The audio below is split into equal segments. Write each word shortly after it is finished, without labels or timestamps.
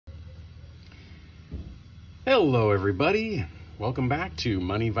Hello everybody, welcome back to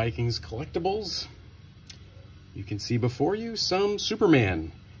Money Vikings Collectibles. You can see before you some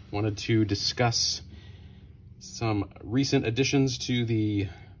Superman. Wanted to discuss some recent additions to the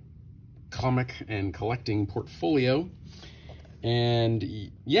comic and collecting portfolio.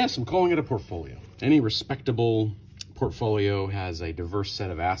 And yes, I'm calling it a portfolio. Any respectable portfolio has a diverse set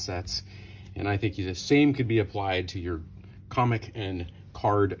of assets, and I think the same could be applied to your comic and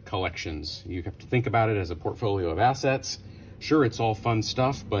card collections. You have to think about it as a portfolio of assets. Sure, it's all fun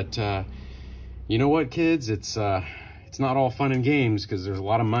stuff, but you know what, kids? It's not all fun and games, because there's a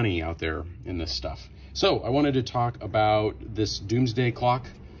lot of money out there in this stuff. So I wanted to talk about this Doomsday Clock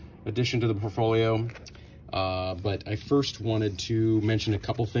addition to the portfolio, but I first wanted to mention a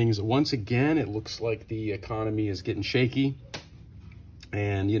couple things. Once again, it looks like the economy is getting shaky,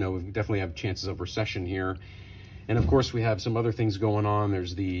 and you know, we definitely have chances of recession here. And of course, we have some other things going on.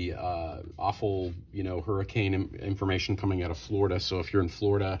 There's the awful, you know, hurricane information coming out of Florida. So if you're in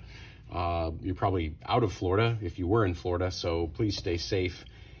Florida, you're probably out of Florida if you were in Florida. So please stay safe,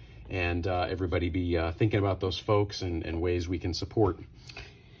 and everybody be thinking about those folks and ways we can support.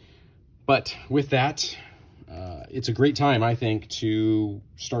 But with that, it's a great time, I think, to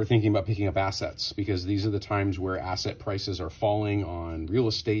start thinking about picking up assets, because these are the times where asset prices are falling on real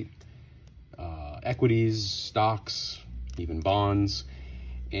estate, equities, stocks, even bonds,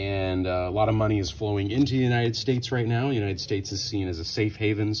 and a lot of money is flowing into the United States right now. The United States is seen as a safe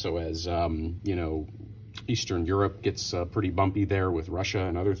haven, so as you know, Eastern Europe gets pretty bumpy there with Russia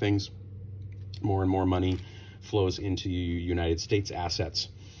and other things, more and more money flows into United States assets.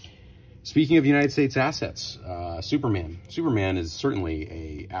 Speaking of United States assets, Superman. Superman is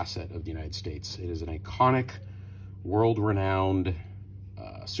certainly an asset of the United States. It is an iconic, world-renowned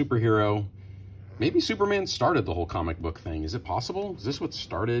superhero. Maybe Superman started the whole comic book thing. Is it possible? Is this what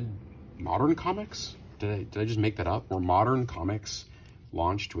started modern comics? Did I just make that up? Were modern comics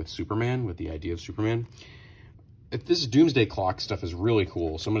launched with Superman, with the idea of Superman? If this Doomsday Clock stuff is really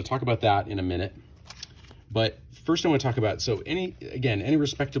cool, so I'm going to talk about that in a minute. But first I want to talk about, so any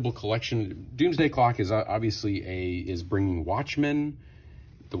respectable collection. Doomsday Clock is obviously is bringing Watchmen,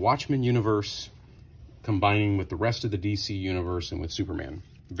 the Watchmen universe, combining with the rest of the DC universe and with Superman.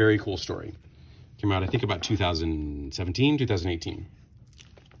 Very cool story. Came out, I think, about 2017, 2018.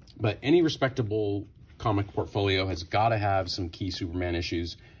 But any respectable comic portfolio has got to have some key Superman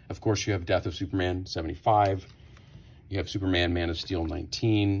issues. Of course, you have Death of Superman 75. You have Superman Man of Steel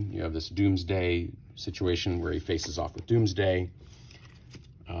 19. You have this Doomsday situation where he faces off with Doomsday.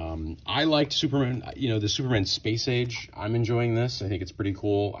 I liked Superman, you know, the Superman Space Age. I'm enjoying this. I think it's pretty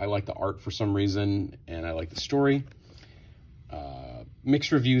cool. I like the art for some reason, and I like the story.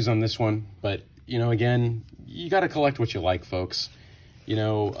 Mixed reviews on this one, but you know, again, you got to collect what you like, folks. You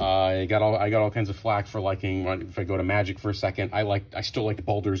know, I got all kinds of flack for liking. If I go to Magic for a second, I still like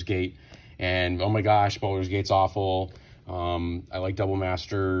Baldur's Gate, and oh my gosh, Baldur's Gate's awful. I like Double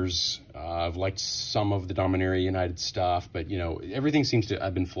Masters. I've liked some of the Dominaria United stuff, but you know, everything seems to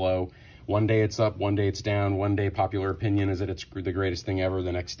ebb and flow. One day it's up, one day it's down. One day popular opinion is that it's the greatest thing ever.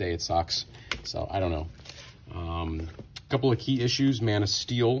 The next day it sucks. So I don't know. A couple of key issues: Man of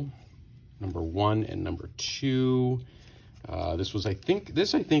Steel #1 and #2. This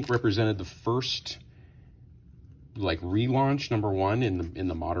I think represented the first like relaunch #1 in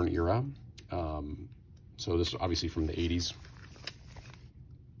the modern era. So this is obviously from the 80s.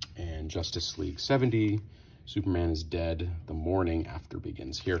 And Justice League 70, Superman is Dead, the morning after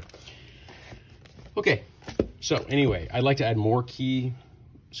begins here. Okay, so anyway, I'd like to add more key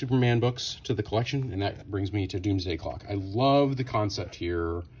Superman books to the collection, and that brings me to Doomsday Clock. I love the concept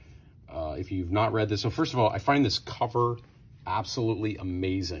here. If you've not read this, so first of all, I find this cover absolutely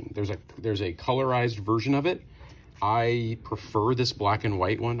amazing. There's a colorized version of it. I prefer this black and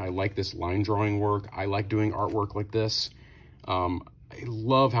white one. I like this line drawing work. I like doing artwork like this. I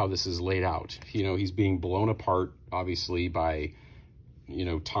love how this is laid out. You know, he's being blown apart, obviously, by, you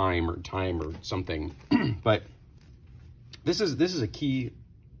know, time or something. But this is a key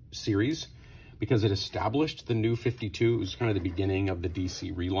series because it established the New 52. It was kind of the beginning of the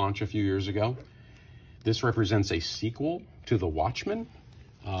DC relaunch a few years ago. This represents a sequel to The Watchmen.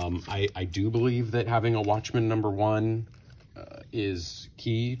 I do believe that having a Watchmen #1 is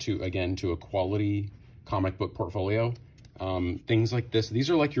key to a quality comic book portfolio. Things like this, these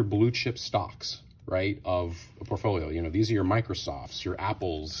are like your blue chip stocks, right, of a portfolio. You know, these are your Microsofts, your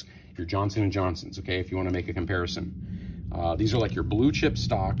Apples, your Johnson & Johnsons, okay, if you want to make a comparison. These are like your blue chip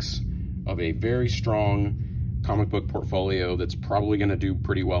stocks of a very strong comic book portfolio that's probably going to do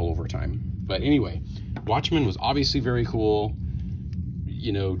pretty well over time. But anyway, Watchmen was obviously very cool.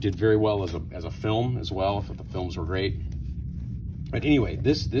 you know, did very well as a film as well. I thought the films were great. But anyway,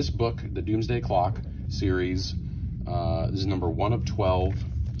 this book, the Doomsday Clock series, this is number 1 of 12.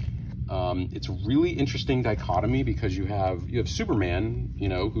 It's a really interesting dichotomy because you have Superman, you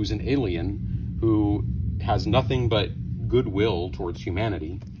know, who's an alien who has nothing but goodwill towards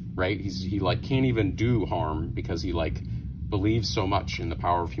humanity, right? He like can't even do harm because he like believes so much in the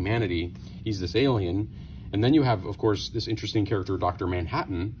power of humanity. He's this alien. And then you have, of course, this interesting character, Dr.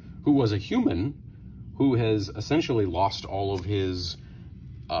 Manhattan, who was a human who has essentially lost all of his,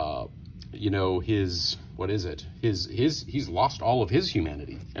 you know, his, what is it? He's lost all of his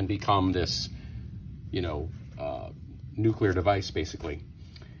humanity and become this, you know, nuclear device, basically.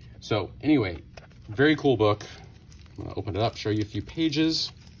 So anyway, very cool book. I'm gonna open it up, show you a few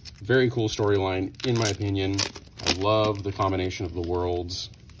pages. Very cool storyline, in my opinion. I love the combination of the worlds,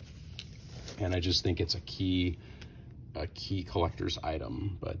 and I just think it's a key collector's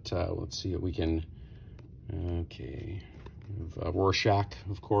item. But let's see what we can. Okay, we have, Rorschach,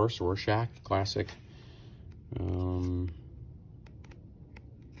 of course, Rorschach, classic.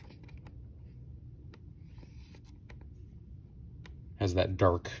 Has that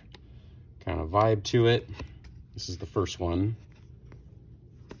dark kind of vibe to it. This is the first one.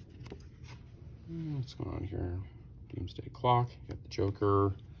 What's going on here? Doomsday Clock, you got the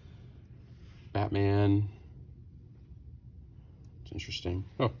Joker, Batman. It's interesting.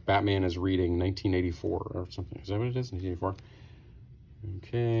 Oh, Batman is reading 1984 or something. Is that what it is? 1984.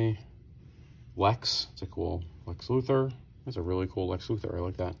 Okay. Lex. It's a cool Lex Luthor. That's a really cool Lex Luthor. I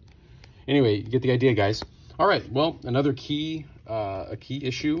like that. Anyway, you get the idea, guys. All right. Well, another key, a key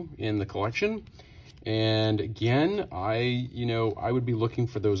issue in the collection. And again, I would be looking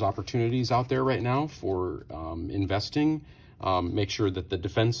for those opportunities out there right now for investing. Make sure that the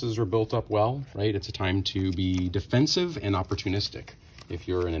defenses are built up well, right? It's a time to be defensive and opportunistic if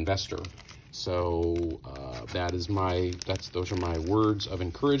you're an investor. So those are my words of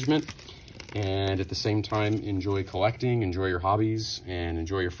encouragement. And at the same time, enjoy collecting, enjoy your hobbies, and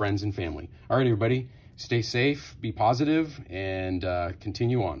enjoy your friends and family. All right, everybody, stay safe, be positive, and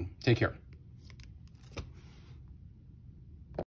continue on. Take care.